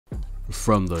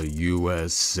from the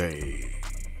USA.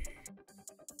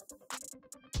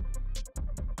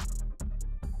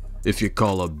 If you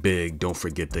call her big, don't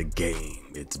forget the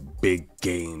game. It's big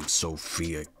game,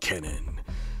 Sofia Kenin.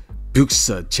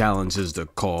 Bucsa challenges the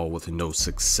call with no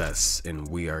success, and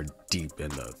we are deep in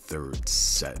the third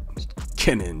set.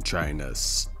 Kenin trying to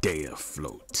stay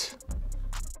afloat.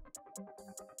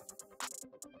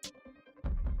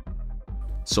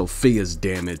 Sofia's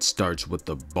damage starts with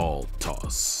the ball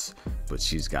toss, but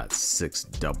she's got 6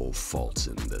 double faults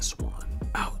in this one.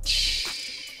 Ouch.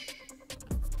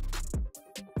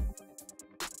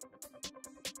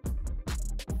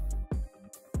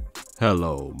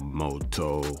 Hello,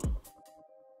 Moto.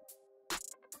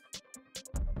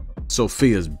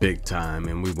 Sofia's big time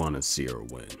and we want to see her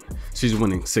win. She's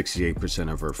winning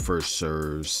 68% of her first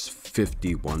serves,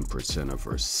 51% of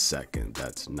her second.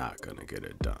 That's not going to get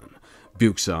it done.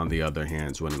 Bucsa, on the other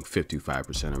hand, is winning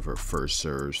 55% of her first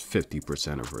serves,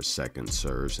 50% of her second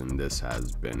serves, and this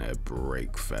has been a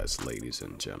breakfast, ladies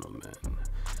and gentlemen.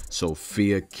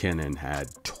 Sofia Kenin had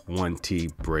 20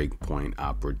 breakpoint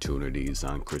opportunities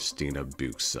on Cristina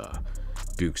Bucsa.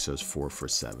 Bucsa's 4 for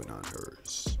 7 on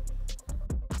hers.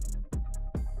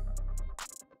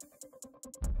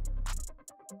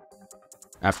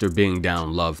 After being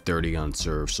down love 30 on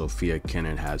serve, Sofia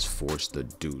Kenin has forced the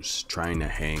deuce, trying to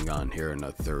hang on here in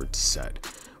the third set.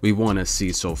 We want to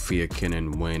see Sofia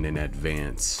Kenin win in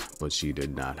advance, but she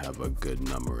did not have a good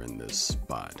number in this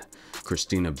spot.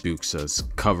 Cristina Bucsa's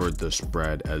covered the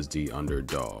spread as the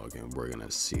underdog, and we're going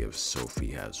to see if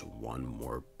Sophie has one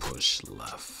more push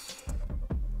left.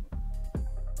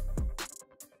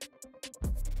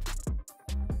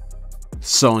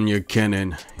 Sonia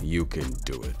Kenin, you can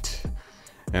do it.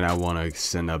 And I want to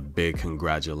send a big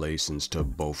congratulations to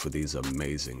both of these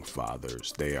amazing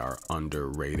fathers. They are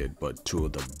underrated, but 2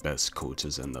 of the best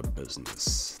coaches in the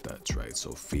business. That's right,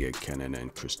 Sofia Kenin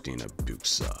and Cristina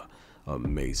Bucsa.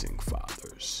 Amazing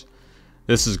fathers.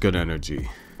 This is good energy.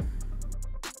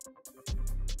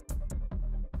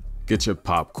 Get your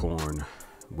popcorn.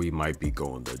 We might be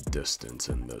going the distance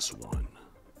in this one.